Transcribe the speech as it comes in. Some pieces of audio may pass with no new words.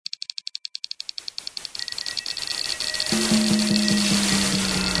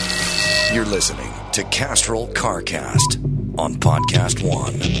You're listening to Castrol CarCast on Podcast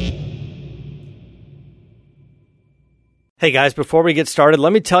One. Hey guys, before we get started,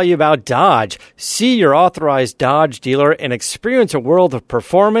 let me tell you about Dodge. See your authorized Dodge dealer and experience a world of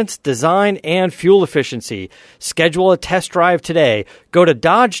performance, design, and fuel efficiency. Schedule a test drive today. Go to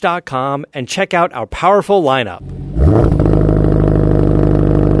Dodge.com and check out our powerful lineup.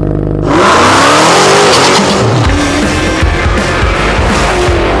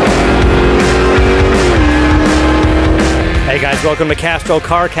 Hey guys, welcome to Castrol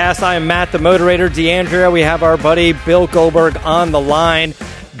CarCast. I am Matt, the moderator. DeAndrea, we have our buddy Bill Goldberg on the line,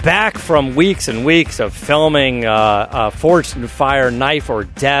 back from weeks and weeks of filming Forged in Fire, Knife or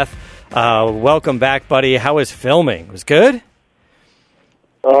Death. Welcome back, buddy. How was filming? Was good?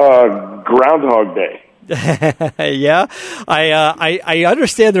 Groundhog Day. Yeah, I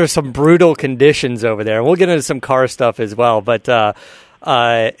understand there's some brutal conditions over there. We'll get into some car stuff as well, but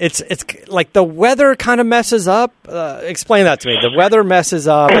it's like the weather kind of messes up. Explain that to me. The weather messes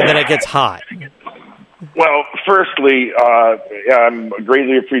up, and then it gets hot. Well, firstly, I'm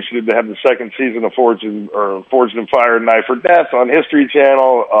greatly appreciative to have the second season of Forged in Fire, Knife or Death on History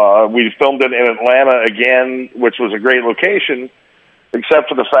Channel. We filmed it in Atlanta again, which was a great location, except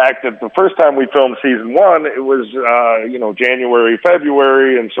for the fact that the first time we filmed season one, it was January,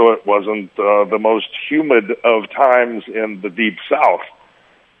 February, and so it wasn't the most humid of times in the Deep South.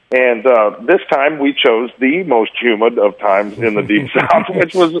 And this time we chose the most humid of times in the Deep South,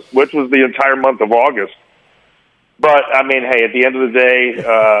 which was the entire month of August. But I mean, hey, at the end of the day,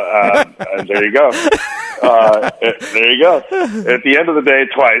 there you go. There you go. At the end of the day,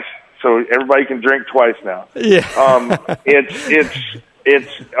 twice. So everybody can drink twice now. Yeah. It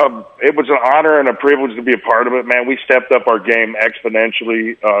was an honor and a privilege to be a part of it, man. We stepped up our game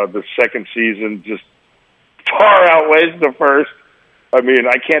exponentially. The second season just far outweighs the first. I mean,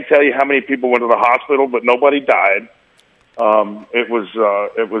 I can't tell you how many people went to the hospital, but nobody died. It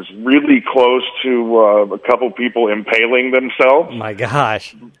was really close to a couple people impaling themselves. My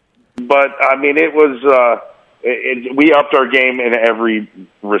gosh. But I mean, it was. We upped our game in every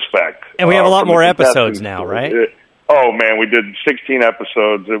respect. And we have a lot more episodes now, right? Oh, man, we did 16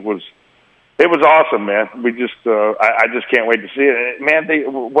 episodes. It was awesome, man. We just, I just can't wait to see it. Man,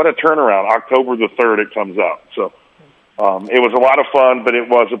 what a turnaround. October the 3rd it comes out. So it was a lot of fun, but it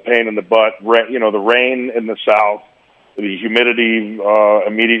was a pain in the butt. The rain in the south, the humidity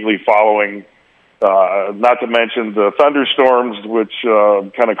immediately following, not to mention the thunderstorms, which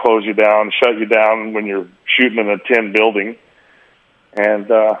kind of close you down, shut you down when you're shooting in a tin building. And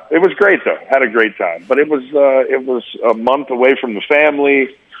it was great, though. Had a great time. But it was a month away from the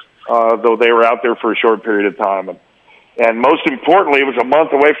family, though they were out there for a short period of time. And most importantly, it was a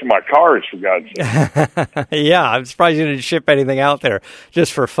month away from my cars, for God's sake. Yeah, I'm surprised you didn't ship anything out there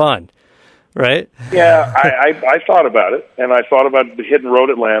just for fun, right? Yeah, I thought about it, and I thought about hitting road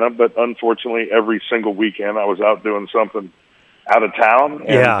Atlanta, but unfortunately, every single weekend I was out doing something out of town.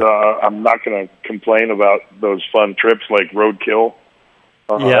 And I'm not going to complain about those fun trips like Roadkill.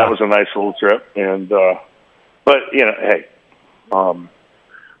 That was a nice little trip, and but hey,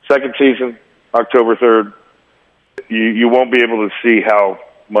 second season, October 3rd. You won't be able to see how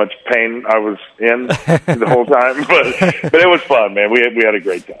much pain I was in the whole time, but it was fun, man. We had a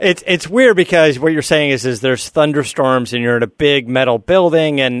great time. It's weird because what you're saying is there's thunderstorms and you're in a big metal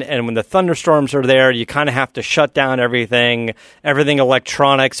building, and when the thunderstorms are there, you kind of have to shut down everything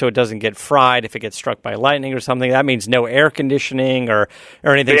electronic so it doesn't get fried if it gets struck by lightning or something. That means no air conditioning or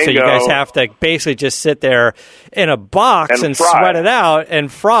anything. Bingo. So you guys have to basically just sit there in a box and sweat it out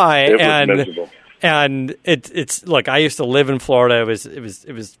and fry. It was miserable. And it's look, I used to live in Florida.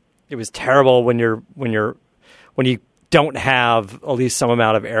 It was terrible when you don't have at least some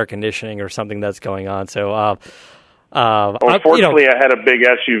amount of air conditioning or something that's going on. So, fortunately, I had a big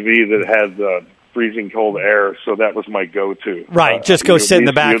SUV that had freezing cold air, so that was my go-to. Right, just go sit in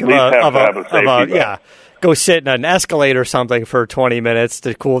the back of a go sit in an Escalade or something for 20 minutes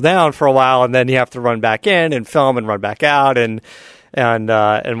to cool down for a while, and then you have to run back in and film and run back out and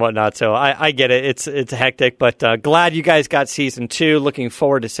whatnot. So I get it. It's hectic, but glad you guys got season 2. Looking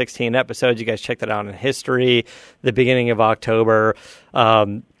forward to 16 episodes. You guys checked that out in History, the beginning of October.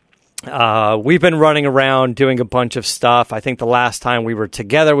 We've been running around doing a bunch of stuff. I think the last time we were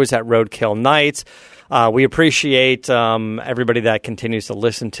together was at Roadkill Nights. We appreciate everybody that continues to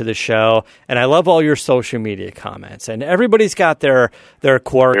listen to the show, and I love all your social media comments. And everybody's got their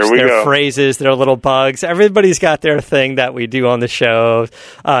quirks, their phrases, their little bugs. Everybody's got their thing that we do on the show.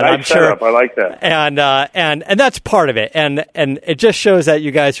 Nice I'm sure, setup. I like that. And that's part of it. And it just shows that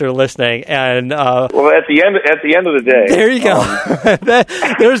you guys are listening. And well, at the end of the day, there you go.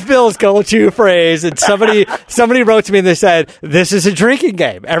 There's Bill's go-to phrase. And somebody wrote to me and they said, "This is a drinking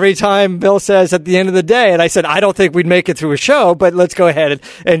game." Every time Bill says "at the end of the day," and I said, "I don't think we'd make it through a show, but let's go ahead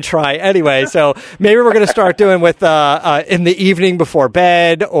and try anyway." So maybe we're going to start doing with in the evening before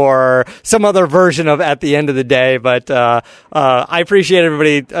bed or some other version of "at the end of the day." But I appreciate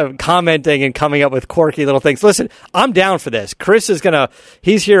everybody commenting and coming up with quirky little things. Listen, I'm down for this. Chris is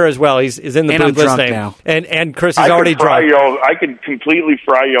he's here as well. He's in the booth listening. Now. And Chris is already drunk. I could completely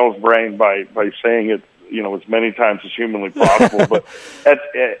fry y'all's brain by saying it, as many times as humanly possible. But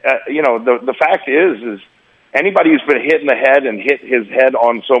the fact is anybody who's been hit in the head and hit his head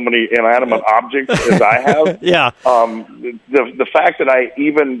on so many inanimate objects as I have, yeah. The fact that I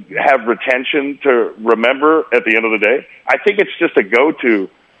even have retention to remember at the end of the day, I think it's just a go-to.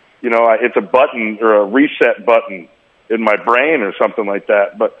 It's a button or a reset button in my brain or something like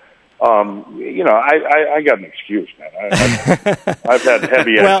that. But I got an excuse, man. I've had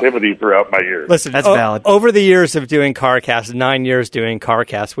heavy activity throughout my years. Listen, that's valid. Over the years of doing CarCast, 9 years doing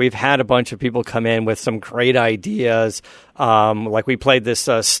CarCast, we've had a bunch of people come in with some great ideas. Like we played this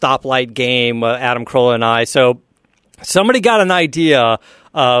stoplight game, Adam Carolla and I. So somebody got an idea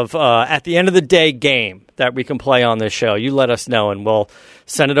of at the end of the day game that we can play on this show. You let us know, and we'll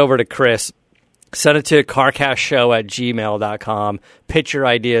send it over to Chris. Send it to carcastshow@gmail.com. Pitch your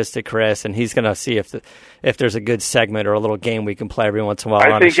ideas to Chris, and he's going to see if there's a good segment or a little game we can play every once in a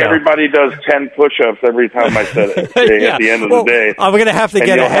while. I think everybody does 10 push-ups every time I said it at the end of the day. I'm going to have to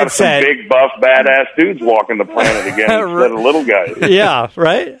get a headset. Have some big, buff, badass dudes walking the planet again instead of little guys. Yeah,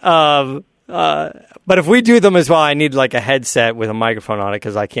 right? But if we do them as well, I need like a headset with a microphone on it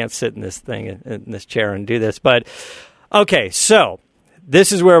because I can't sit in this chair and do this. But, okay, so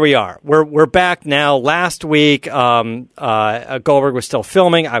this is where we are. We're back now. Last week, Goldberg was still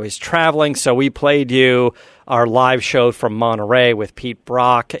filming. I was traveling, so we played you our live show from Monterey with Pete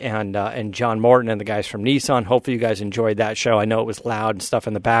Brock and John Morton and the guys from Nissan. Hopefully you guys enjoyed that show. I know it was loud and stuff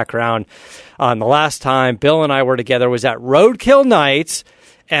in the background. The last time Bill and I were together was at Roadkill Nights,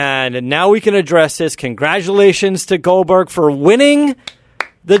 and now we can address this. Congratulations to Goldberg for winning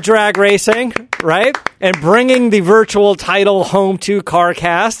the drag racing, right? And bringing the virtual title home to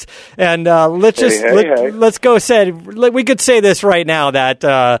CarCast. And let's go say, we could say this right now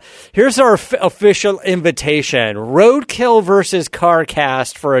that here's our official invitation. Roadkill versus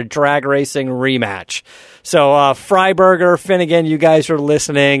CarCast for a drag racing rematch. So Freiberger, Finnegan, you guys are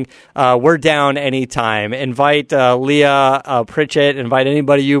listening. We're down anytime. Invite Leah Pritchett. Invite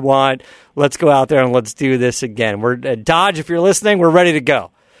anybody you want. Let's go out there and let's do this again. We're Dodge. If you're listening, we're ready to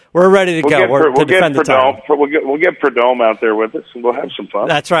go. We're ready to go. We'll get Perdome out there with us, and we'll have some fun.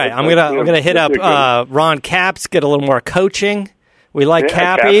 That's right. I'm gonna hit up Ron Capps, get a little more coaching. We like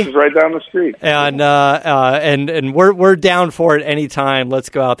Cappy. Capps is right down the street. And we're down for it anytime. Let's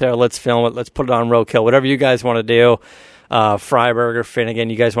go out there. Let's film it. Let's put it on Roadkill. Whatever you guys want to do. Freiberger, Finnegan,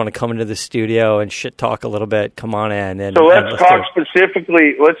 you guys want to come into the studio and shit talk a little bit? Come on in. So let's talk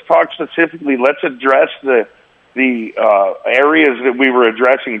specifically. Let's address the areas that we were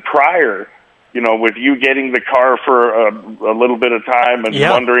addressing prior, with you getting the car for a little bit of time and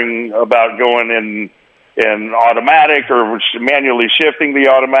wondering about going in automatic or manually shifting the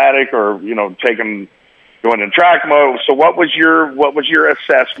automatic or, going in track mode. So what was your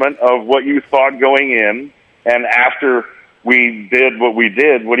assessment of what you thought going in, and after we did what we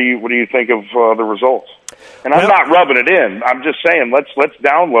did, what do you think of the results? And I'm not rubbing it in. I'm just saying let's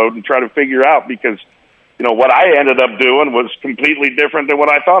download and try to figure out, because what I ended up doing was completely different than what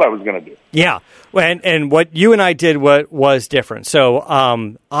I thought I was going to do. Yeah, and what you and I did was different. So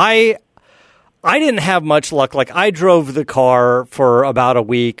I didn't have much luck. Like, I drove the car for about a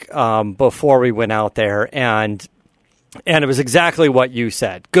week before we went out there, and it was exactly what you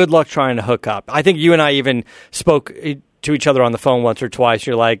said. Good luck trying to hook up. I think you and I even spoke to each other on the phone once or twice.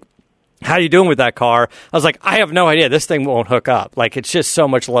 You're like, how you doing with that car? I was like, I have no idea. This thing won't hook up. Like, it's just so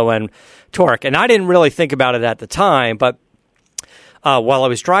much low-end torque. And I didn't really think about it at the time, but while I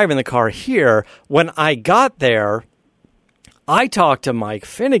was driving the car here, when I got there, I talked to Mike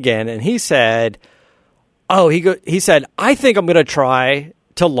Finnegan, and he said, he said, I think I'm going to try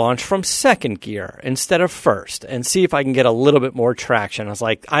to launch from second gear instead of first and see if I can get a little bit more traction. I was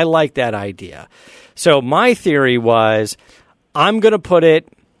like, I like that idea. So my theory was, I'm going to put it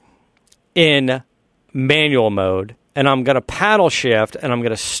in manual mode, and I'm going to paddle shift, and I'm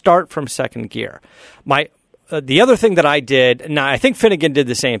going to start from second gear. The other thing that I did, now I think Finnegan did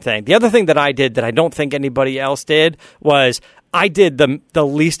the same thing. The other thing that I did that I don't think anybody else did was I did the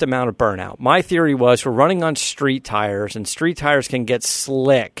least amount of burnout. My theory was we're running on street tires, and street tires can get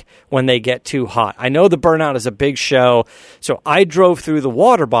slick when they get too hot. I know the burnout is a big show, so I drove through the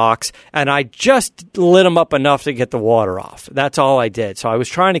water box, and I just lit them up enough to get the water off. That's all I did. So I was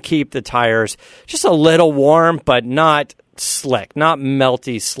trying to keep the tires just a little warm, but not slick, not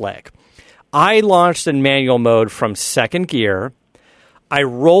melty slick. I launched in manual mode from second gear. I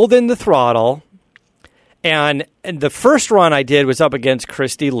rolled in the throttle, and the first run I did was up against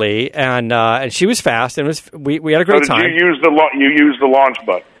Christy Lee, and she was fast, and we had a great time. You used the launch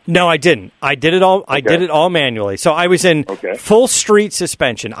button? No, I didn't. I did it all. Okay. I did it all manually. So I was in full street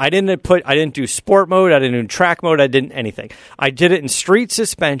suspension. I didn't do sport mode. I didn't do track mode. I didn't anything. I did it in street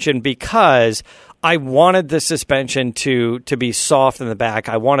suspension because I wanted the suspension to be soft in the back.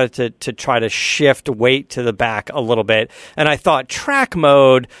 I wanted to try to shift weight to the back a little bit. And I thought track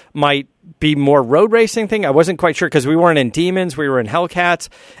mode might be more road racing thing. I wasn't quite sure because we weren't in Demons. We were in Hellcats.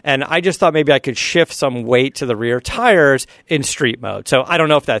 And I just thought maybe I could shift some weight to the rear tires in street mode. So I don't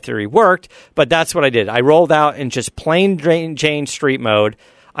know if that theory worked, but that's what I did. I rolled out in just plain Jane street mode.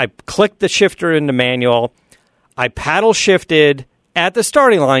 I clicked the shifter into manual. I paddle shifted at the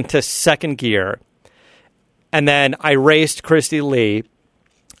starting line to second gear. And then I raced Christy Lee.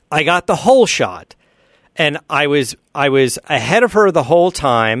 I got the whole shot, and I was ahead of her the whole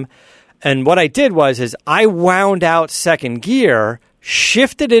time. And what I did was I wound out second gear,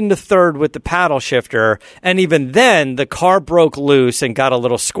 shifted into third with the paddle shifter, and even then the car broke loose and got a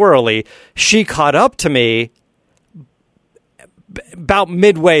little squirrely. She caught up to me about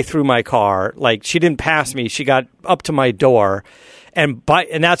midway through my car. Like, she didn't pass me. She got up to my door. And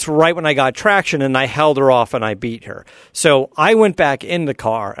that's right when I got traction, and I held her off and I beat her. So I went back in the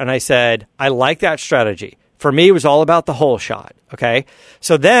car and I said, I like that strategy. For me, it was all about the whole shot. Okay.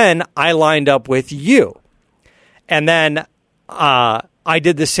 So then I lined up with you. And then I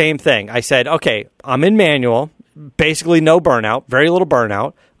did the same thing. I said, okay, I'm in manual, basically no burnout, very little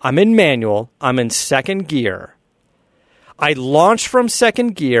burnout. I'm in manual. I'm in second gear. I launched from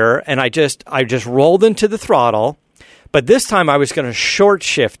second gear, and I just rolled into the throttle. But this time I was going to short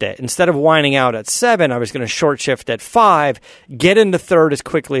shift it. Instead of winding out at 7, I was going to short shift at 5, get into third as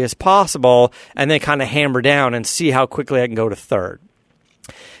quickly as possible, and then kind of hammer down and see how quickly I can go to third.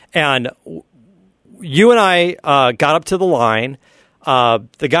 And you and I got up to the line.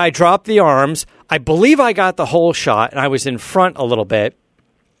 The guy dropped the arms. I believe I got the whole shot, and I was in front a little bit,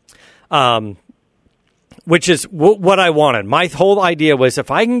 which is what I wanted. My whole idea was if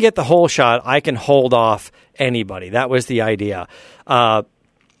I can get the whole shot, I can hold off anybody. That was the idea. And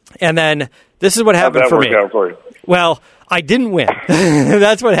then this is what happened for me. How'd that work out for you? Well, I didn't win.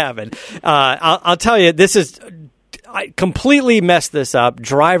 That's what happened. I'll tell you, I completely messed this up.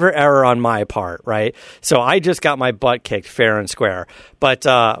 Driver error on my part, right? So I just got my butt kicked fair and square. But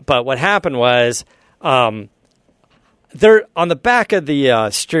what happened was, there on the back of the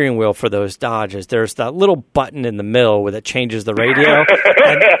steering wheel for those Dodges, there's that little button in the middle where it changes the radio,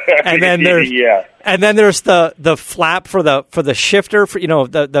 and then there's the flap for the shifter for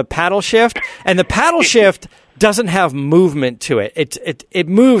the paddle shift, and the paddle shift doesn't have movement to it. It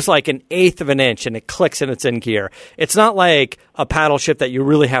moves like an eighth of an inch and it clicks and it's in gear. It's not like a paddle shift that you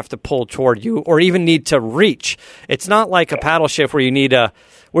really have to pull toward you or even need to reach. It's not like a paddle shift where you need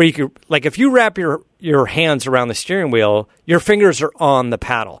where you could, like, if you wrap your hands around the steering wheel, your fingers are on the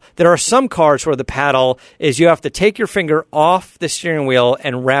paddle. There are some cars where the paddle is you have to take your finger off the steering wheel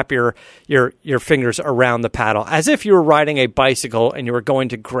and wrap your fingers around the paddle as if you were riding a bicycle and you were going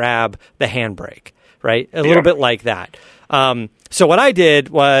to grab the handbrake, right? A little bit like that. So what I did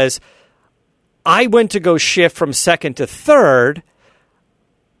was I went to go shift from second to third.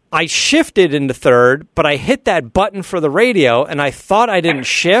 I shifted into third, but I hit that button for the radio, and I thought I didn't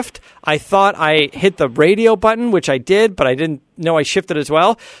shift. I thought I hit the radio button, which I did, but I didn't know I shifted as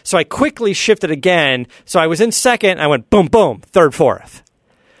well. So I quickly shifted again. So I was in second. I went boom, boom, third, fourth.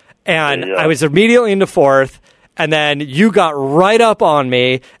 And I was immediately into fourth, and then you got right up on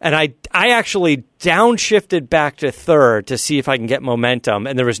me, and I actually downshifted back to third to see if I can get momentum,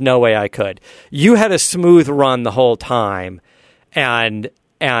 and there was no way I could. You had a smooth run the whole time, and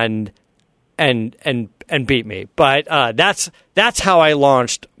beat me. But that's how I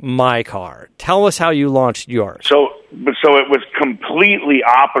launched my car. Tell us how you launched yours. So it was completely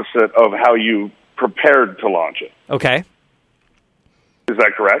opposite of how you prepared to launch it. Okay. Is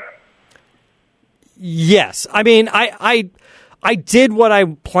that correct? Yes. I mean, I did what I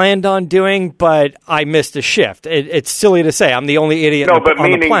planned on doing, but I missed a shift. It's silly to say. I'm the only idiot on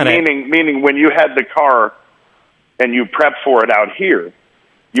the planet. Meaning when you had the car and you prepped for it out here,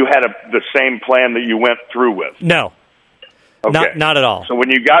 you had the same plan that you went through with. No. Okay. Not at all. So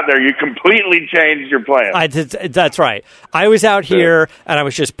when you got there, you completely changed your plan. That's right. I was out here, and I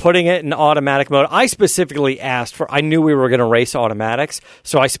was just putting it in automatic mode. I specifically asked I knew we were going to race automatics,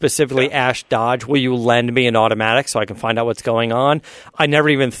 so I specifically asked Dodge, will you lend me an automatic so I can find out what's going on? I never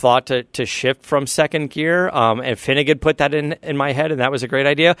even thought to shift from second gear, and Finnegan put that in my head, and that was a great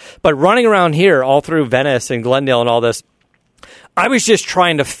idea. But running around here all through Venice and Glendale and all this, I was just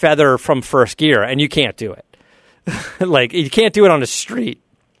trying to feather from first gear, and you can't do it. Like, you can't do it on the street.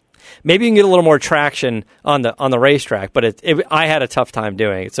 Maybe you can get a little more traction on the racetrack, but I had a tough time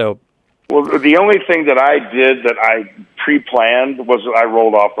doing it. So, well, the only thing that I did that I pre-planned was I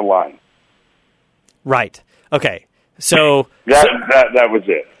rolled off the line. Right. Okay. So that was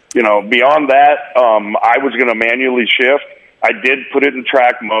it. Beyond that, I was going to manually shift. I did put it in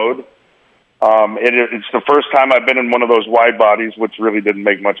track mode. It's the first time I've been in one of those wide bodies, which really didn't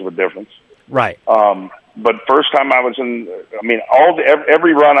make much of a difference. Right. But first time I was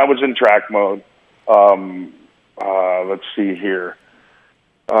every run I was in track mode. Let's see here.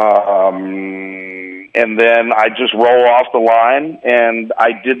 And then I just roll off the line, and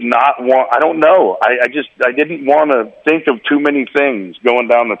I did not want, I don't know, I didn't want to think of too many things going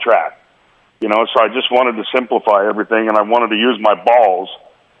down the track. So I just wanted to simplify everything, and I wanted to use my balls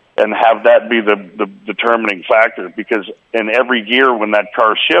and have that be the determining factor, because in every gear when that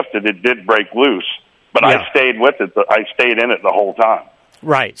car shifted, it did break loose. But I stayed with it. I stayed in it the whole time.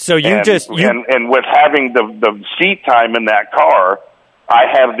 Right. So and with having the seat time in that car, I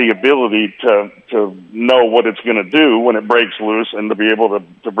have the ability to know what it's going to do when it breaks loose and to be able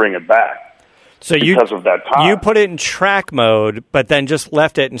to bring it back. So because of that time. You put it in track mode, but then just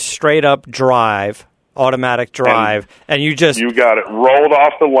left it in straight up drive, automatic drive, and you got it rolled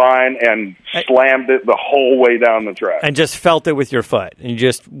off the line and slammed it the whole way down the track, and just felt it with your foot, and you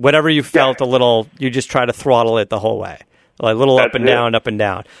just whatever you felt a little, you just try to throttle it the whole way, like little up and down, up and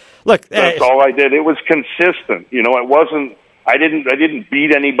down. Look, that's all I did. It was consistent. It wasn't. I didn't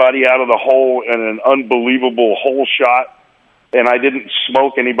beat anybody out of the hole in an unbelievable hole shot, and I didn't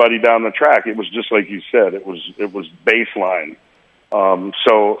smoke anybody down the track. It was just like you said. It was baseline.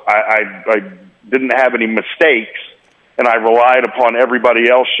 So I didn't have any mistakes, and I relied upon everybody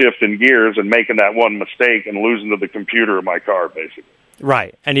else shifting gears and making that one mistake and losing to the computer of my car, basically.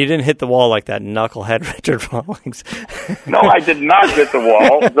 Right, and you didn't hit the wall like that knucklehead Richard Rawlings. No, I did not hit the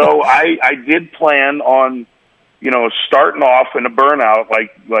wall, though I did plan on, starting off in a burnout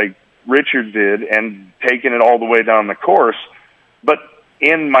like Richard did and taking it all the way down the course. But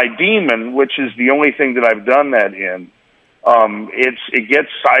in my Demon, which is the only thing that I've done that in, it gets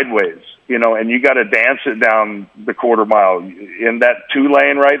sideways, and you got to dance it down the quarter mile in that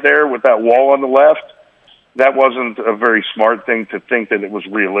 2-lane right there with that wall on the left. That wasn't a very smart thing to think that it was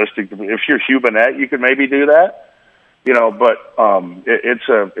realistic. If you're Hubinette, you could maybe do that, but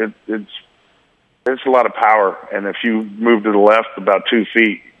it's a lot of power, and if you move to the left about 2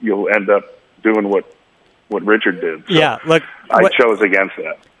 feet, you'll end up doing what Richard did. So yeah, look, I chose against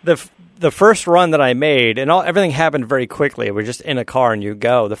that. The first run that I made, and everything happened very quickly. We're just in a car and you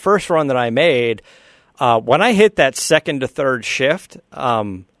go. The first run that I made, when I hit that second to third shift,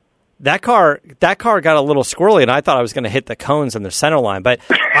 that car got a little squirrely, and I thought I was going to hit the cones in the center line. But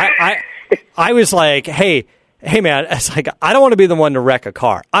I was like, hey man, it's like, I don't want to be the one to wreck a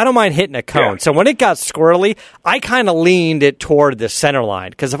car. I don't mind hitting a cone. Yeah. So when it got squirrely, I kind of leaned it toward the center line,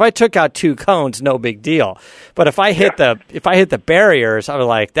 because if I took out 2 cones, no big deal. But if I hit the barriers, I was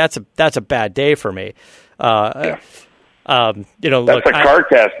like, that's a bad day for me. That's a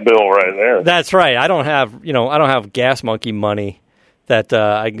CarCast bill right there. That's right. I don't have Gas Monkey money that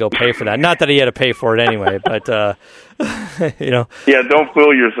I can go pay for that. Not that he had to pay for it anyway, but Yeah, don't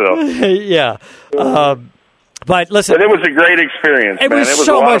fool yourself. Yeah. But listen, it was a great experience. It was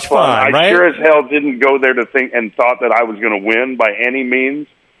so much fun. I sure as hell didn't go there to think and thought that I was going to win by any means.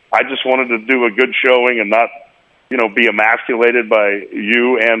 I just wanted to do a good showing and not, be emasculated by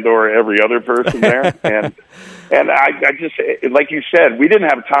you and or every other person there. and I just, like you said, we didn't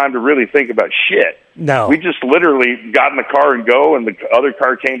have time to really think about shit. No, we just literally got in the car and go, and the other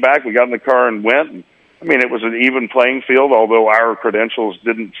car came back. We got in the car and went. And, it was an even playing field, although our credentials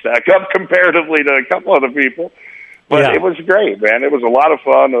didn't stack up comparatively to a couple other people. But It was great, man. It was a lot of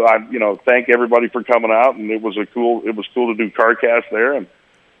fun. I, thank everybody for coming out, and it was cool to do CarCast there, and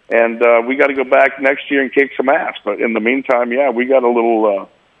we got to go back next year and kick some ass. But in the meantime, we got a little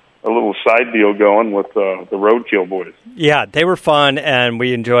little side deal going with the Roadkill boys. Yeah, they were fun, and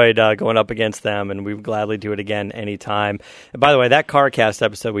we enjoyed going up against them, and we would gladly do it again anytime. And by the way, that CarCast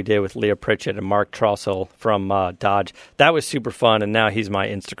episode we did with Leah Pritchett and Mark Trussell from Dodge, that was super fun, and now he's my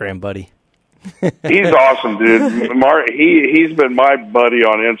Instagram buddy. He's awesome, dude. Mark, he's been my buddy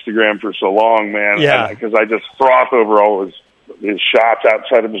on Instagram for so long, man. Yeah, because I just froth over all his shots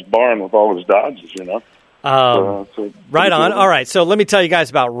outside of his barn with all his Dodges, you know. Right on. All right, so let me tell you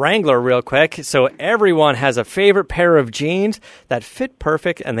guys about Wrangler real quick. So everyone has a favorite pair of jeans that fit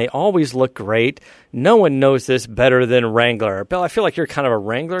perfect, and they always look great. No one knows this better than Wrangler. Bill, I feel like you're kind of a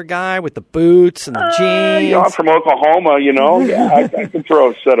Wrangler guy with the boots and the jeans. Yeah, I'm from Oklahoma, you know. Yeah, I can throw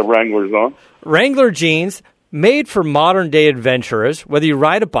a set of Wranglers on. Wrangler jeans, made for modern-day adventurers. Whether you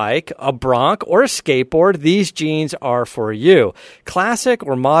ride a bike, a bronc, or a skateboard, these jeans are for you. Classic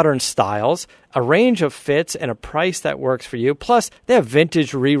or modern styles, a range of fits, and a price that works for you. Plus, they have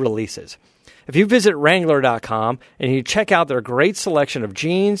vintage re-releases. If you visit Wrangler.com and you check out their great selection of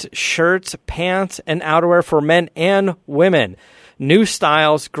jeans, shirts, pants, and outerwear for men and women. New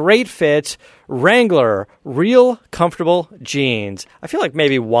styles, great fits, Wrangler, real comfortable jeans. I feel like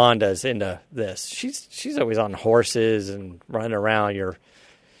maybe Wanda's into this. She's always on horses and running around your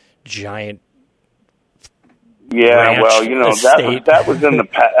giant. Yeah, well, you know, that was in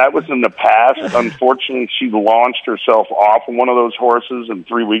the past. Unfortunately, she launched herself off of one of those horses, and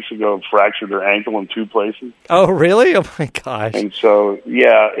 3 weeks ago fractured her ankle in 2 places. Oh, really? Oh my gosh! And so,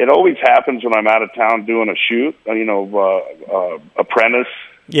 yeah, it always happens when I'm out of town doing a shoot. You know, Apprentice.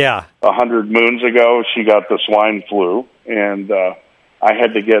 Yeah. 100 moons ago, she got the swine flu, and I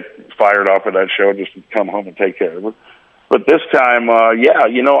had to get fired off of that show just to come home and take care of her. But this time, yeah,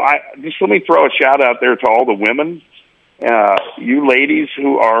 you know, let me throw a shout out there to all the women, you ladies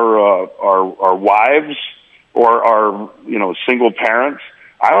who are wives or are, you know, single parents.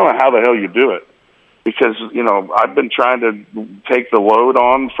 I don't know how the hell you do it, because, you know, I've been trying to take the load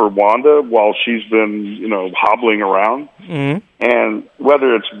on for Wanda while she's been, you know, hobbling around. Mm-hmm. And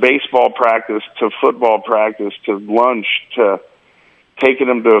whether it's baseball practice to football practice to lunch to taking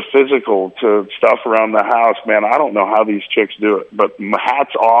them to a physical to stuff around the house, man, I don't know how these chicks do it. But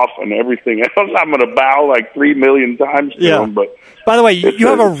hats off and everything else. I'm going to bow like 3 million times to them. But by the way, you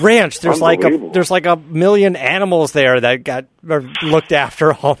have a ranch. There's like a million animals there that are looked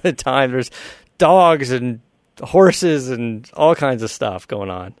after all the time. There's dogs and horses and all kinds of stuff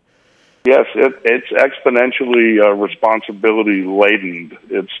going on. Yes, it's exponentially responsibility laden.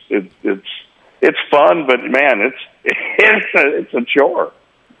 It's fun, but man, it's a chore.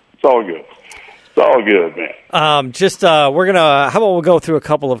 It's all good. It's all good, man. We're gonna. How about we'll go through a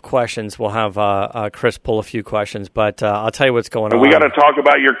couple of questions. We'll have Chris pull a few questions, but I'll tell you what's going on. We got to talk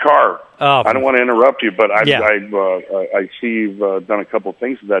about your car. Oh, I don't want to interrupt you, but I see you've done a couple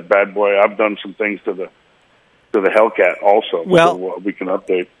things to that bad boy. I've done some things to the Hellcat also. Well, so we can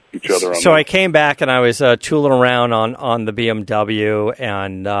update each other on that. So I came back and I was tooling around on the BMW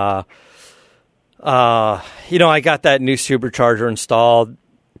and. You know, I got that new supercharger installed.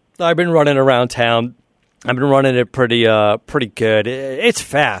 I've been running around town. I've been running it pretty good. It's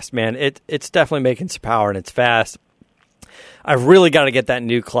fast, man. It's definitely making some power, and it's fast. I've really got to get that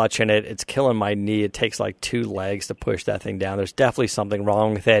new clutch in it. It's killing my knee. It takes like 2 legs to push that thing down. There's definitely something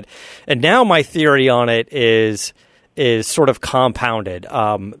wrong with it. And now my theory on it is sort of compounded.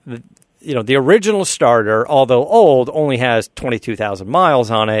 You know, the original starter, although old, only has 22,000 miles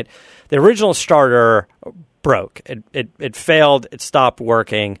on it. The original starter broke. It failed. It stopped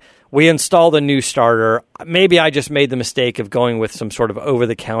working. We installed a new starter. Maybe I just made the mistake of going with some sort of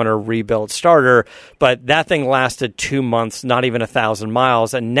over-the-counter rebuilt starter, but that thing lasted 2 months, not even 1,000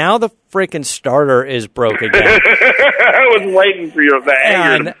 miles, and now the freaking starter is broke again. I was waiting for you.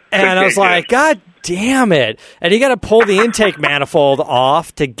 And I was like, God damn it. And you got to pull the intake manifold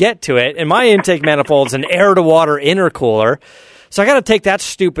off to get to it, and my intake manifold is an air-to-water intercooler. So I got to take that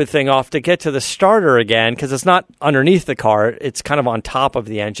stupid thing off to get to the starter again because it's not underneath the car; it's kind of on top of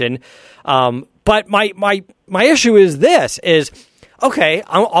the engine. But my issue is this: okay,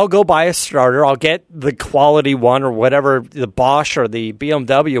 I'll go buy a starter. I'll get the quality one or whatever, the Bosch or the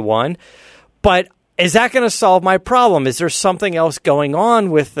BMW one. But is that going to solve my problem? Is there something else going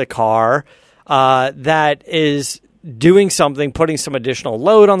on with the car that is doing something, putting some additional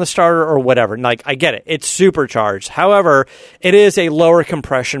load on the starter or whatever? Like, I get it. It's supercharged. However, it is a lower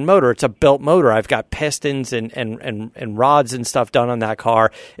compression motor. It's a built motor. I've got pistons and rods and stuff done on that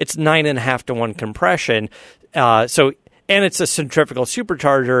car. It's 9.5 to 1 compression. And it's a centrifugal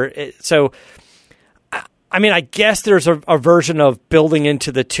supercharger. So, I mean, I guess there's a version of building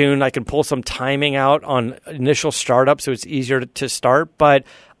into the tune. I can pull some timing out on initial startup so it's easier to start, but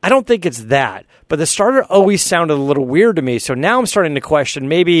I don't think it's that, but the starter always sounded a little weird to me. So now I'm starting to question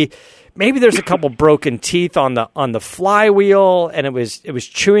maybe there's a couple broken teeth on the flywheel, and it was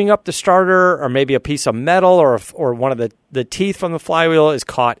chewing up the starter, or maybe a piece of metal or one of the teeth from the flywheel is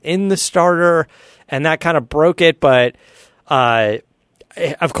caught in the starter, and that kind of broke it. But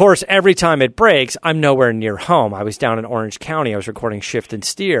of course, every time it breaks, I'm nowhere near home. I was down in Orange County. I was recording Shift and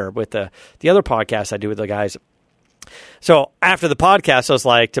Steer with the other podcast I do with the guys. So after the podcast, I was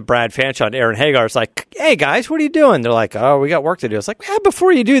like to Brad Fanshaw and Aaron Hagar, it's like, hey, guys, what are you doing? They're like, oh, we got work to do. It's like,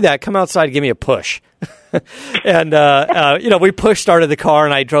 before you do that, come outside and give me a push. And, we push started the car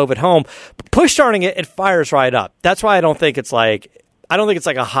and I drove it home. Push starting it fires right up. That's why I don't think it's like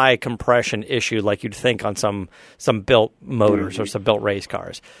a high compression issue like you'd think on some built motors or some built race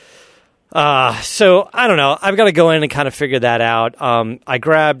cars. So I don't know. I've got to go in and kind of figure that out.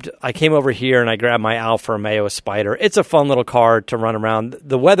 I came over here and I grabbed my Alfa Romeo Spider. It's a fun little car to run around.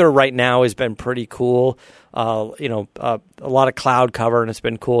 The weather right now has been pretty cool. A lot of cloud cover and it's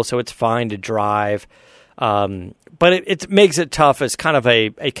been cool. So it's fine to drive. But it makes it tough as kind of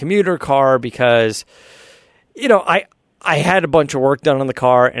a commuter car because, I had a bunch of work done on the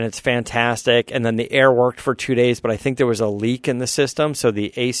car, and it's fantastic. And then the air worked for 2 days, but I think there was a leak in the system, so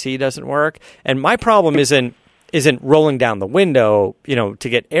the AC doesn't work. And my problem isn't rolling down the window, to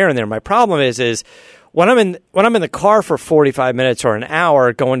get air in there. My problem is when I'm in the car for 45 minutes or an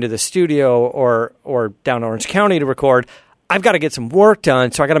hour going to the studio or down Orange County to record, I've got to get some work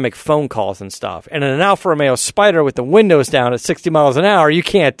done, so I got to make phone calls and stuff. And in an Alfa Romeo Spider with the windows down at 60 miles an hour, you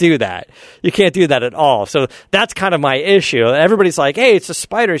can't do that. You can't do that at all. So that's kind of my issue. Everybody's like, hey, it's a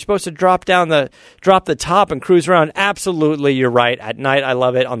Spider. You're supposed to drop the top and cruise around. Absolutely, you're right. At night, I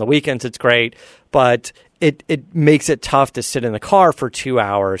love it. On the weekends, it's great. But it makes it tough to sit in the car for 2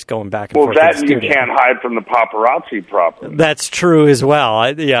 hours going back and forth. Well, that you can't hide from the paparazzi properly. That's true as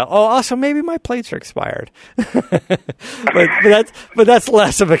well. Yeah. Oh, also maybe my plates are expired, but that's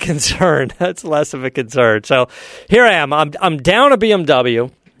less of a concern. That's less of a concern. So here I am. I'm down a BMW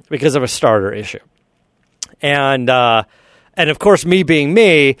because of a starter issue, and of course, me being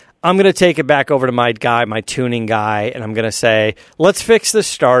me, I'm going to take it back over to my tuning guy, and I'm going to say, let's fix the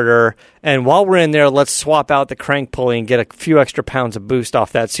starter, and while we're in there, let's swap out the crank pulley and get a few extra pounds of boost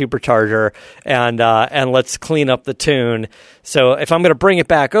off that supercharger, and let's clean up the tune. So if I'm going to bring it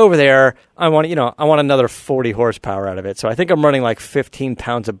back over there, I want another 40 horsepower out of it. So I think I'm running like 15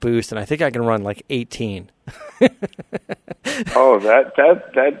 pounds of boost, and I think I can run like 18. Oh, that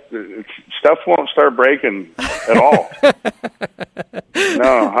stuff won't start breaking at all.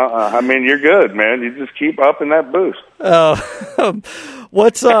 No, I mean, you're good, man. You just keep upping that boost.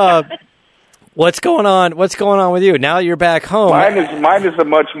 What's going on? What's going on with you now that you're back home? Mine is a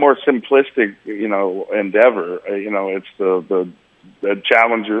much more simplistic, endeavor. It's the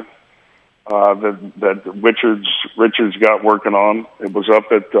Challenger that Richard's got working on. It was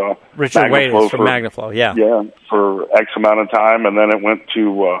up at Richard Waiters from Magnaflow, yeah, for X amount of time, and then it went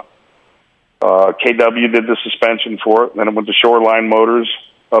to KW did the suspension for it. Then it went to Shoreline Motors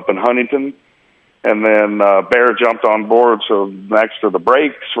up in Huntington, and then Bear jumped on board. So next to the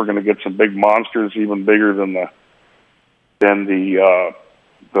brakes, we're going to get some big monsters, even bigger than the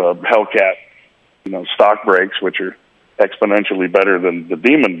Hellcat, stock brakes, which are exponentially better than the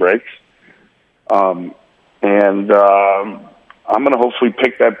Demon brakes. I'm going to hopefully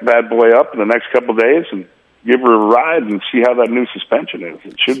pick that bad boy up in the next couple of days and give her a ride and see how that new suspension is.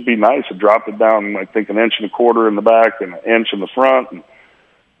 It should be nice. I dropped it down, I think, 1.25 inches in the back and 1 inch in the front, and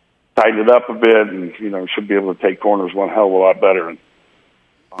tighten it up a bit, and should be able to take corners one hell of a lot better. And,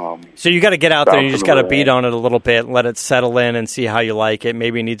 so you got to get out there and you just got to beat on it a little bit, let it settle in, and see how you like it.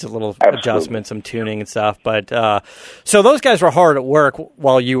 Maybe it needs a little adjustment, some tuning and stuff. But so those guys were hard at work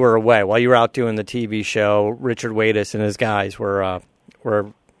while you were away, while you were out doing the TV show. Richard Waiters and his guys were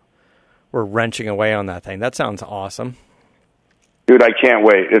wrenching away on that thing. That sounds awesome. Dude, I can't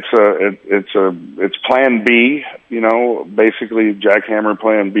wait. It's Plan B, basically Jackhammer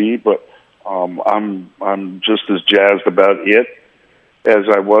Plan B. But I'm just as jazzed about it as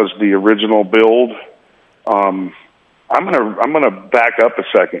I was the original build. I'm gonna back up a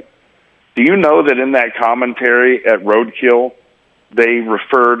second. Do you know that in that commentary at Roadkill, they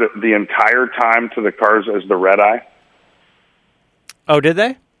referred the entire time to the cars as the Red Eye? Oh, did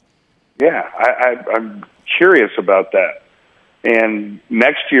they? Yeah, I'm curious about that. And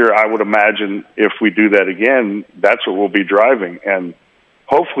next year, I would imagine if we do that again, that's what we'll be driving. And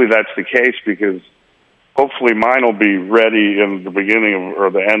hopefully that's the case, because hopefully mine will be ready in the beginning or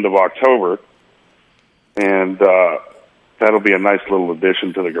the end of October. And that'll be a nice little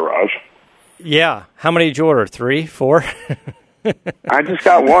addition to the garage. Yeah. How many did you order? 3, 4? I just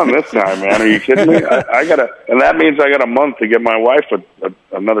got one this time, man. Are you kidding me? And that means I got a month to get my wife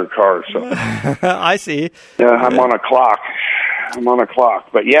another car. So I see. Yeah, I'm on a clock.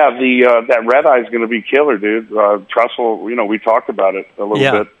 But yeah, that red eye is going to be killer, dude. Trestle, we talked about it a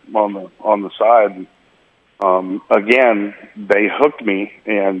little bit on the side. Again, they hooked me,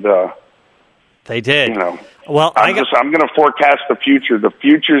 and they did. Well, I'm going to forecast the future. The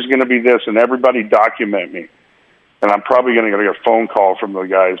future is going to be this, and everybody document me. And I'm probably going to get a phone call from the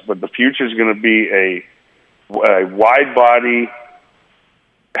guys, but the future is going to be a wide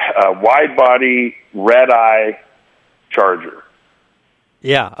body red eye Charger.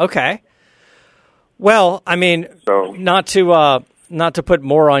 Yeah. Okay. Well, I mean, not to put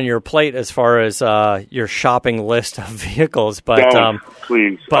more on your plate as far as your shopping list of vehicles, but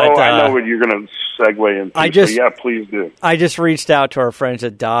please. But I know what you're going to segue into. Please do. I just reached out to our friends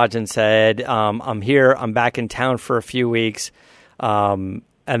at Dodge and said, I'm here. I'm back in town for a few weeks, and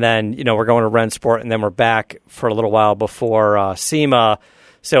then we're going to Rennsport, and then we're back for a little while before SEMA.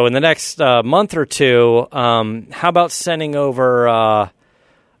 So in the next month or two, how about sending over a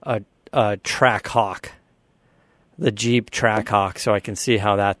Trackhawk? The Jeep Trackhawk, so I can see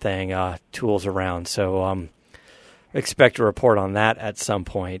how that thing tools around. So expect a report on that at some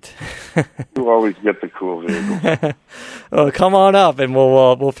point. You always get the cool vehicles. Well, come on up, and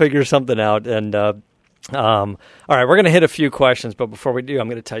we'll figure something out. And all right, we're going to hit a few questions, but before we do, I'm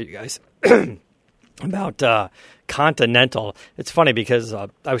going to tell you guys about Continental. It's funny because I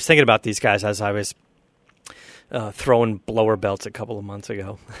was thinking about these guys as I was throwing blower belts a couple of months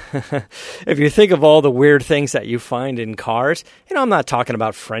ago. If you think of all the weird things that you find in cars, I'm not talking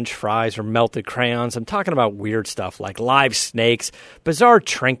about French fries or melted crayons. I'm talking about weird stuff like live snakes, bizarre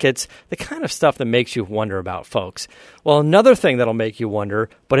trinkets, the kind of stuff that makes you wonder about, folks. Well, another thing that'll make you wonder,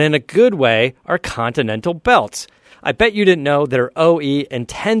 but in a good way, are Continental belts. I bet you didn't know there are OE in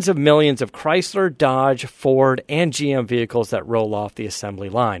tens of millions of Chrysler, Dodge, Ford, and GM vehicles that roll off the assembly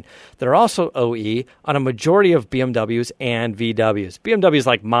line. There are also OE on a majority of BMWs and VWs. BMWs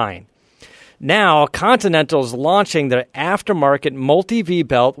like mine. Now, Continental's launching their aftermarket multi-V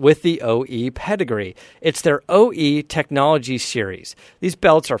belt with the OE pedigree. It's their OE Technology Series. These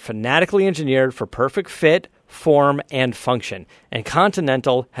belts are fanatically engineered for perfect fit, form, and function. And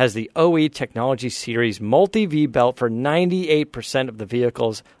Continental has the OE Technology Series multi-V belt for 98% of the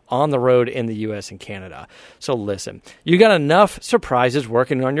vehicles on the road in the U.S. and Canada. So listen, you got enough surprises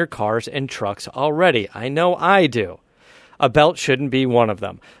working on your cars and trucks already. I know I do. A belt shouldn't be one of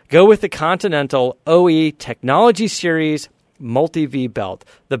them. Go with the Continental OE Technology Series multi-V belt,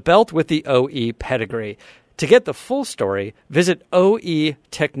 the belt with the OE pedigree. To get the full story, visit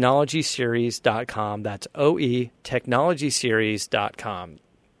oetechnologyseries.com. That's oetechnologyseries.com.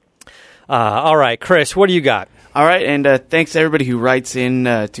 All right, Chris, what do you got? All right, and thanks to everybody who writes in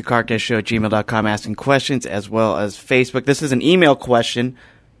to carcastshow@gmail.com asking questions, as well as Facebook. This is an email question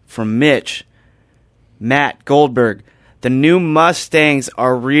from Mitch. Matt Goldberg, the new Mustangs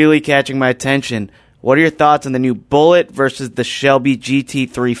are really catching my attention. What are your thoughts on the new Bullet versus the Shelby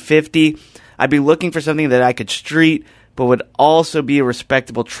GT350? I'd be looking for something that I could street, but would also be a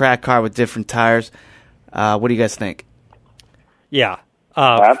respectable track car with different tires. What do you guys think? Yeah.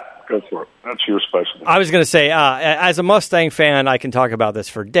 Matt, go for it. That's your specialty. I was going to say, as a Mustang fan, I can talk about this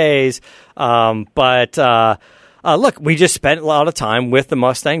for days. Look, we just spent a lot of time with the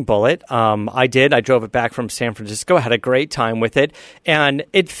Mustang Bullet. I drove it back from San Francisco, had a great time with it, and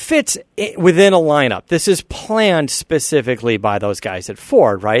it fits within a lineup. This is planned specifically by those guys at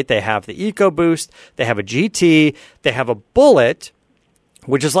Ford, right? They have the EcoBoost, they have a GT, they have a Bullet,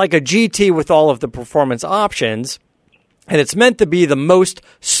 which is like a GT with all of the performance options, and it's meant to be the most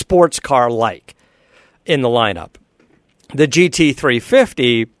sports car-like in the lineup. The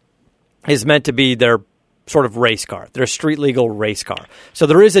GT350 is meant to be their sort of race car. They're a street legal race car. So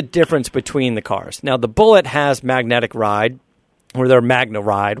there is a difference between the cars. Now, the Bullet has magnetic ride, or their Magna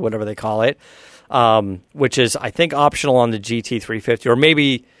Ride, whatever they call it, which is, I think, optional on the GT350, or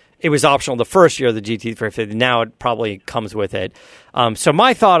maybe it was optional the first year of the GT350. Now it probably comes with it. So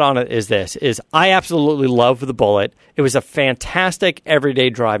my thought on it is this, I absolutely love the Bullet. It was a fantastic everyday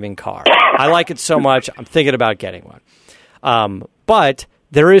driving car. I like it so much, I'm thinking about getting one. But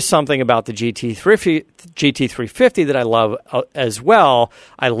there is something about the GT350 that I love as well.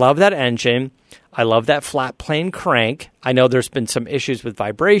 I love that engine. I love that flat plane crank. I know there's been some issues with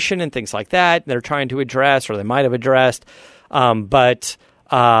vibration and things like that they're trying to address, or they might have addressed. But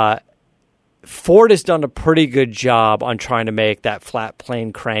Ford has done a pretty good job on trying to make that flat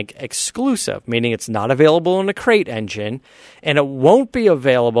plane crank exclusive, meaning it's not available in a crate engine, and it won't be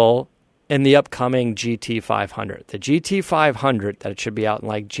available in the upcoming GT500. The GT500, that it should be out in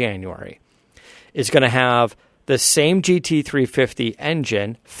like January, is going to have the same GT350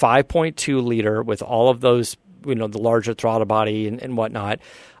 engine, 5.2 liter with all of those, the larger throttle body and whatnot,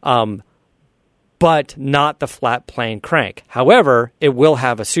 but not the flat plane crank. However, it will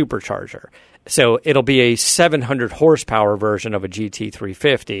have a supercharger. So it'll be a 700 horsepower version of a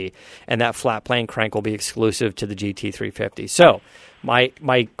GT350, and that flat plane crank will be exclusive to the GT350. So my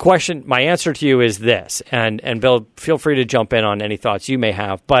answer to you is this, and Bill, feel free to jump in on any thoughts you may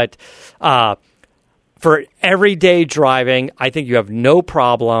have, but for everyday driving, I think you have no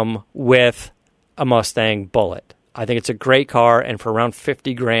problem with a Mustang Bullitt. I think it's a great car, and for around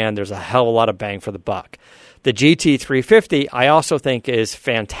 $50,000, there's a hell of a lot of bang for the buck. The GT350, I also think, is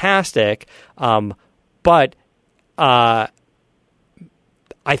fantastic, but I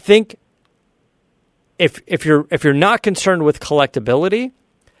think if you're not concerned with collectability,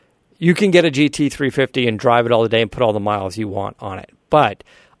 you can get a GT350 and drive it all the day and put all the miles you want on it. But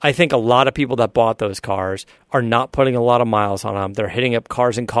I think a lot of people that bought those cars are not putting a lot of miles on them. They're hitting up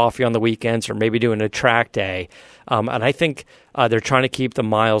Cars and Coffee on the weekends or maybe doing a track day. And I think they're trying to keep the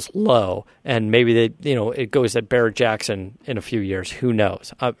miles low. And maybe it goes at Barrett Jackson in a few years. Who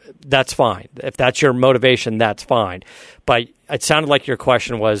knows? That's fine. If that's your motivation, that's fine. But it sounded like your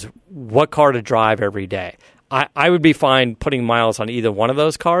question was what car to drive every day. I would be fine putting miles on either one of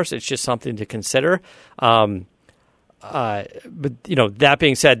those cars. It's just something to consider. But that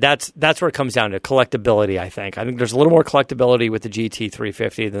being said, that's where it comes down to collectability. I think there's a little more collectability with the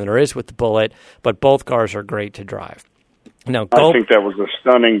GT350 than there is with the Bullitt, but both cars are great to drive. Now, I think that was a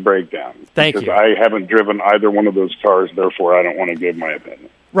stunning breakdown. Thank you. I haven't driven either one of those cars, therefore I don't want to give my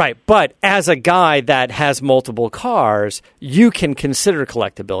opinion. Right, but as a guy that has multiple cars, you can consider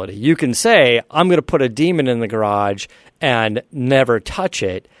collectability. You can say, I'm going to put a Demon in the garage and never touch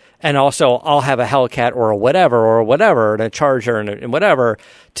it. And also, I'll have a Hellcat or a whatever, and a Charger and whatever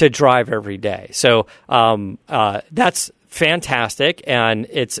to drive every day. So that's fantastic, and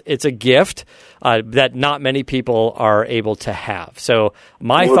it's a gift that not many people are able to have. So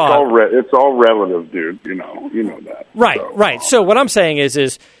thought, it's all relative, dude. You know that. Right. So what I'm saying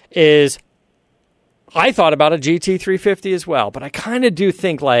is I thought about a GT350 as well, but I kind of do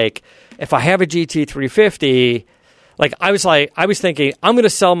think like if I have a GT350. I was thinking, I'm going to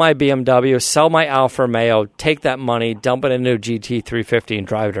sell my BMW, sell my Alfa Romeo, take that money, dump it into a GT350 and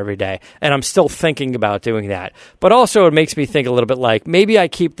drive it every day. And I'm still thinking about doing that. But also it makes me think a little bit like maybe I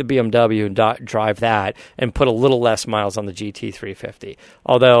keep the BMW and drive that and put a little less miles on the GT350.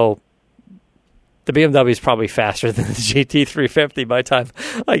 Although the BMW is probably faster than the GT350 by the time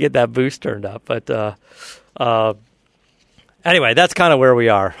I get that boost turned up. But anyway, that's kind of where we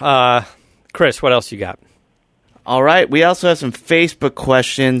are. Chris, what else you got? All right, we also have some Facebook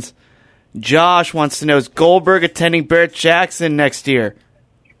questions. Josh wants to know, is Goldberg attending Barrett Jackson next year?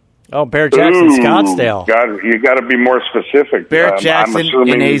 Oh, Barrett Jackson, Scottsdale. You got to be more specific. Barrett Jackson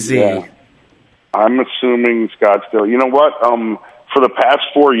in AZ. Yeah, I'm assuming Scottsdale. You know what? For the past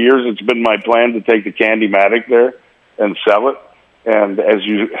 4 years, it's been my plan to take the Candy-Matic there and sell it. And as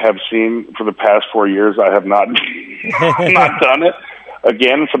you have seen, for the past 4 years, I have not not done it.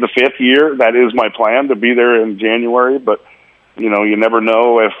 Again, for the 5th year, that is my plan to be there in January. But, you never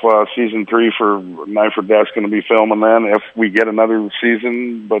know if season 3 for Knife or Death's going to be filming then, if we get another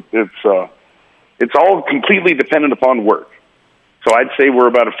season. But it's all completely dependent upon work. So I'd say we're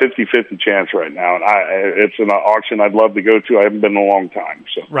about a 50-50 chance right now. And it's an auction I'd love to go to. I haven't been in a long time.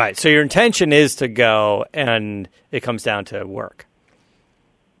 So. Right. So your intention is to go, and it comes down to work.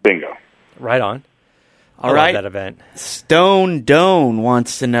 Bingo. Right on. All right. That event. Stone Doan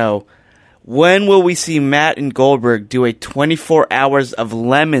wants to know, when will we see Matt and Goldberg do a 24 hours of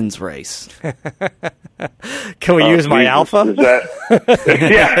lemons race? Can we use my Alpha? Yeah.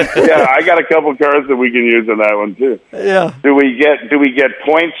 I got a couple cars that we can use in that one too. Yeah. Do we get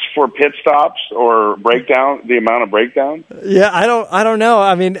points for pit stops or breakdown? The amount of breakdown? Yeah, I don't know.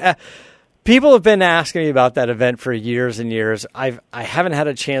 I mean. People have been asking me about that event for years and years. I haven't had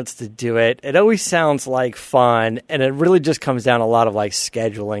a chance to do it. It always sounds like fun, and it really just comes down to a lot of like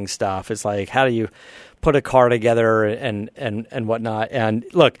scheduling stuff. It's like, how do you put a car together and whatnot? And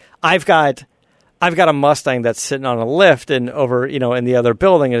look, I've got a Mustang that's sitting on a lift and over in the other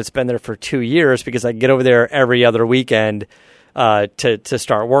building, and it's been there for 2 years because I get over there every other weekend to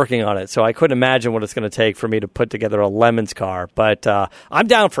start working on it. So I couldn't imagine what it's going to take for me to put together a Lemons car. But I'm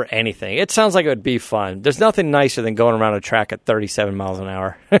down for anything. It sounds like it would be fun. There's nothing nicer than going around a track at 37 miles an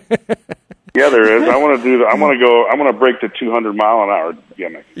hour. Yeah, there is. I want to break the 200-mile-an-hour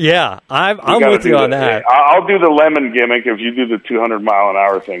gimmick. Yeah, I'm with you on that. I'll do the lemon gimmick if you do the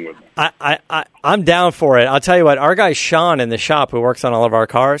 200-mile-an-hour thing with me. I'm down for it. I'll tell you what. Our guy Sean in the shop, who works on all of our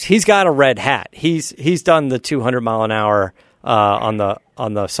cars, he's got a red hat. He's done the 200-mile-an-hour on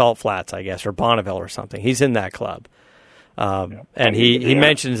the Salt Flats, I guess, or Bonneville or something. He's in that club, and he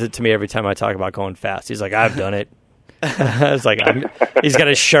mentions it to me every time I talk about going fast. He's like, I've done it. I was like, he's got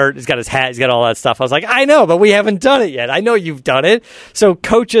his shirt, he's got his hat, he's got all that stuff. I was like, I know, but we haven't done it yet. I know you've done it, so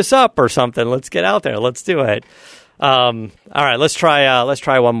coach us up or something. Let's get out there. Let's do it. All right, let's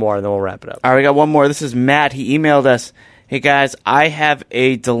try one more, and then we'll wrap it up. All right, we got one more. This is Matt. He emailed us. Hey, guys, I have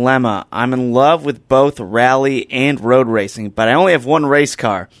a dilemma. I'm in love with both rally and road racing, but I only have one race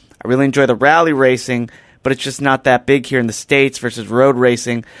car. I really enjoy the rally racing, but it's just not that big here in the States versus road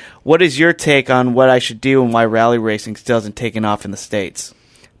racing. What is your take on what I should do and why rally racing still hasn't taken off in the States?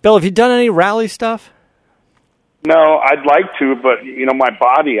 Bill, have you done any rally stuff? No, I'd like to, but, my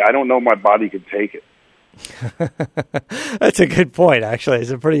body, I don't know my body could take it. That's a good point, actually. It's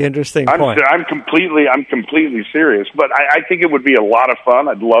a pretty interesting point. I'm completely serious, but I think it would be a lot of fun.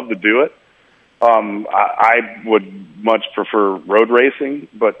 I'd love to do it. I would much prefer road racing,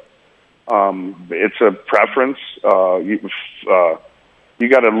 but it's a preference. You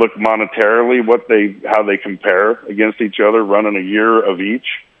got to look monetarily how they compare against each other, running a year of each.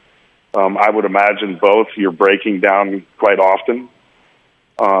 I would imagine both. You're breaking down quite often.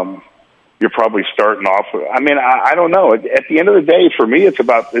 You're probably starting off. I don't know. At the end of the day, for me, it's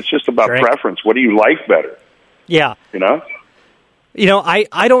just about preference. What do you like better? Yeah.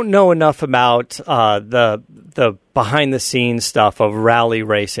 I don't know enough about the behind the scenes stuff of rally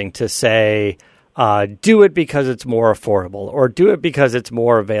racing to say do it because it's more affordable or do it because it's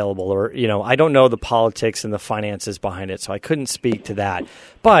more available or I don't know the politics and the finances behind it, so I couldn't speak to that.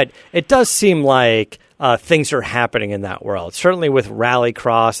 But it does seem like things are happening in that world. Certainly with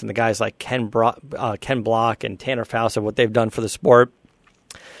Rallycross and the guys like Ken Block and Tanner Faucett, what they've done for the sport.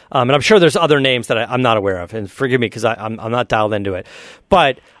 And I'm sure there's other names that I'm not aware of, and forgive me because I'm not dialed into it.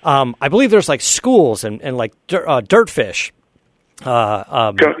 But I believe there's like schools and like Dirtfish.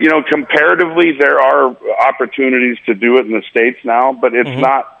 Comparatively, there are opportunities to do it in the States now, but it's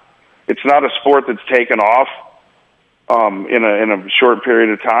not a sport that's taken off in a short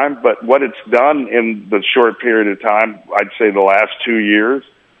period of time. But what it's done in the short period of time, I'd say the last 2 years,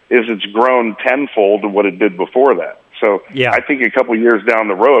 is it's grown tenfold to what it did before that. So yeah. I think a couple years down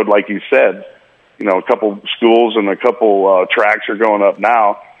the road, like you said, a couple schools and a couple tracks are going up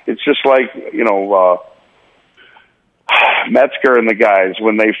now. It's just like, Metzger and the guys,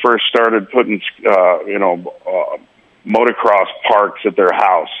 when they first started putting, motocross parks at their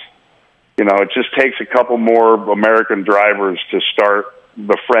house. It just takes a couple more American drivers to start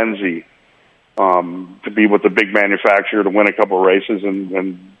the frenzy, to be with the big manufacturer to win a couple races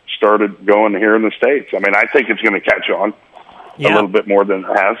and started going here in the States. I think it's going to catch on a little bit more than it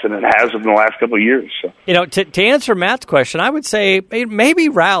has, and it has in the last couple of years. So. To answer Matt's question, I would say maybe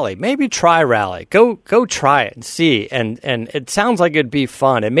rally, maybe try rally. Go try it and see. And it sounds like it'd be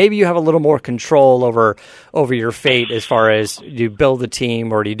fun. And maybe you have a little more control over your fate as far as do you build a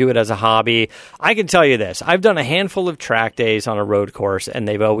team or do you do it as a hobby. I can tell you this. I've done a handful of track days on a road course, and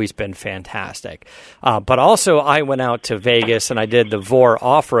they've always been fantastic. But also I went out to Vegas, and I did the VOR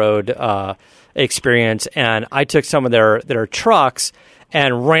off-road experience, and I took some of their trucks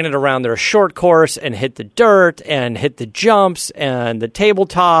and ran it around their short course and hit the dirt and hit the jumps and the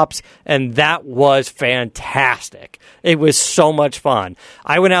tabletops, and that was fantastic. It was so much fun.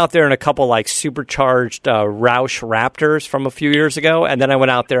 I went out there in a couple like supercharged Roush Raptors from a few years ago, and then I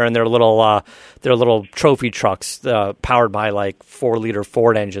went out there in their little trophy trucks powered by like 4-liter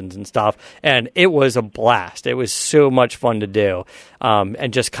Ford engines and stuff, and it was a blast. It was so much fun to do,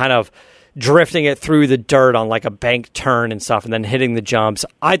 and just kind of drifting it through the dirt on like a bank turn and stuff, and then hitting the jumps.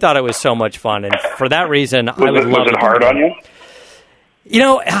 I thought it was so much fun, and for that reason, I would love it. Was it hard on you?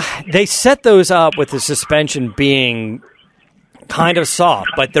 They set those up with the suspension being kind of soft,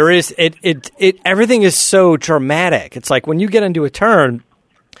 but there is everything is so dramatic. It's like when you get into a turn,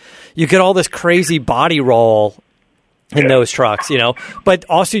 you get all this crazy body roll in those trucks, but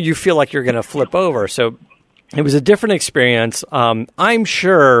also you feel like you're going to flip over. So it was a different experience. I'm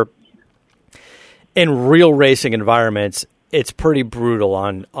sure in real racing environments, it's pretty brutal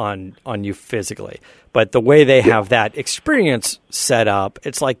on you physically. But the way they have that experience set up,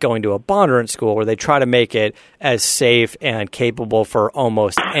 it's like going to a bondurant school where they try to make it as safe and capable for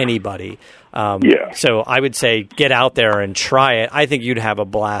almost anybody. So I would say get out there and try it. I think you'd have a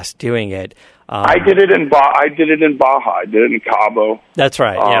blast doing it. I did it in Baja. I did it in Cabo. That's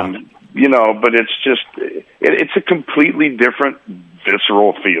right. but it's just it's a completely different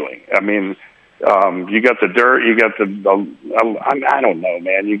visceral feeling. I mean, you got the dirt, you got I don't know,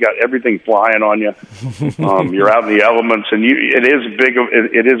 man. You got everything flying on you. You're out in the elements, and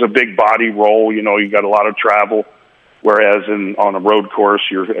it is a big body roll. You got a lot of travel, whereas on a road course,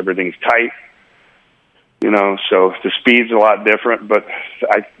 everything's tight. So the speed's a lot different. But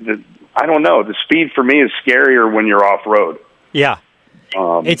I don't know. The speed for me is scarier when you're off road. Yeah.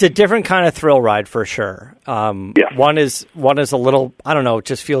 It's a different kind of thrill ride for sure. Yeah. One is a little, I don't know, it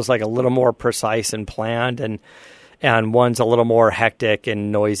just feels like a little more precise and planned, and one's a little more hectic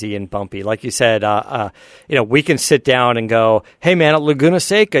and noisy and bumpy. Like you said, we can sit down and go, hey man, at Laguna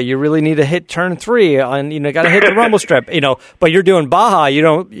Seca, you really need to hit turn 3 and got to hit the rumble strip, but you're doing Baja, you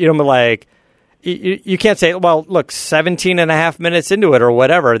don't like, you can't say, well, look, 17 and a half minutes into it or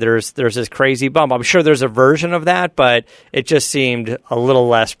whatever, there's this crazy bump. I'm sure there's a version of that, but it just seemed a little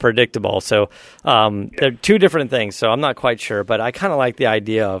less predictable. So they're two different things, so I'm not quite sure, but I kind of like the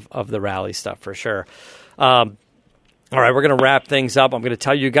idea of the rally stuff for sure. All right, we're going to wrap things up. I'm going to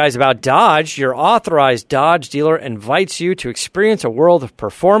tell you guys about Dodge. Your authorized Dodge dealer invites you to experience a world of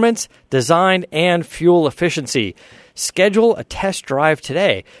performance, design, and fuel efficiency. Schedule a test drive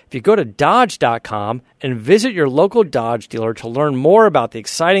today. If you go to Dodge.com and visit your local Dodge dealer to learn more about the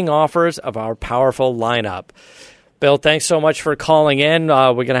exciting offers of our powerful lineup. Bill, thanks so much for calling in.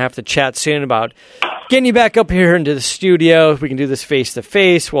 We're going to have to chat soon about getting you back up here into the studio. We can do this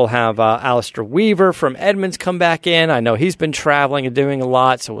face-to-face. We'll have Alistair Weaver from Edmonds come back in. I know he's been traveling and doing a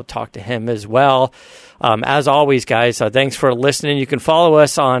lot, so we'll talk to him as well. As always, guys, thanks for listening. You can follow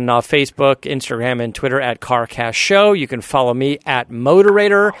us on Facebook, Instagram, and Twitter at CarCast Show. You can follow me at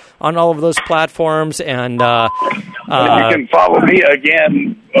Moderator on all of those platforms. And you can follow me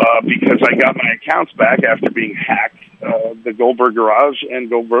again because I got my accounts back after being hacked. The Goldberg Garage and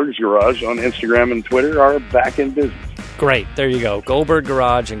Goldberg's Garage on Instagram and Twitter are back in business. Great. There you go. Goldberg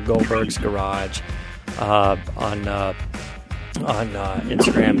Garage and Goldberg's Garage on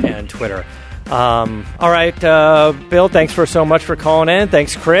Instagram and Twitter. All right, Bill, thanks so much for calling in.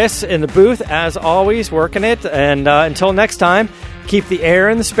 Thanks, Chris, in the booth, as always, working it. And until next time, keep the air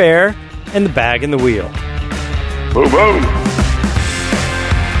in the spare and the bag in the wheel. Boom, boom.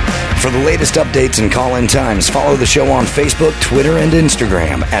 For the latest updates and call-in times, follow the show on Facebook, Twitter, and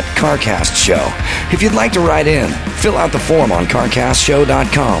Instagram at CarCast Show. If you'd like to write in, fill out the form on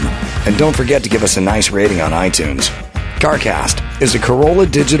CarCastShow.com. And don't forget to give us a nice rating on iTunes. CarCast is a Corolla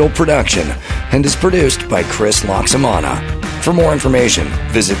digital production and is produced by Chris Loxamana. For more information,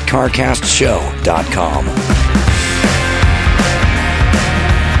 visit CarCastShow.com.